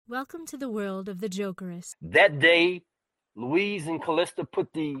Welcome to the world of the Jokerist. That day, Louise and Calista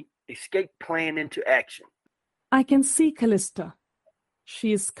put the escape plan into action. I can see Calista.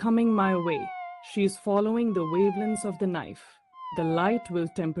 She is coming my way. She is following the wavelengths of the knife. The light will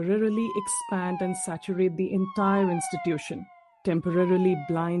temporarily expand and saturate the entire institution, temporarily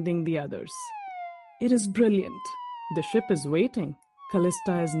blinding the others. It is brilliant. The ship is waiting.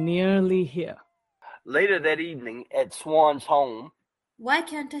 Calista is nearly here. Later that evening, at Swann's home, Why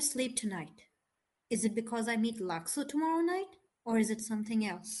can't I sleep tonight? Is it because I meet Laxo tomorrow night? Or is it something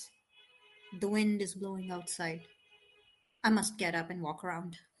else? The wind is blowing outside. I must get up and walk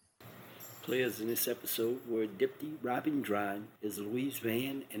around. Players in this episode were Dipti Robin Dran as Louise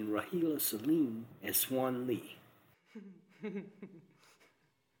Van and Rahila Salim as Swann Lee.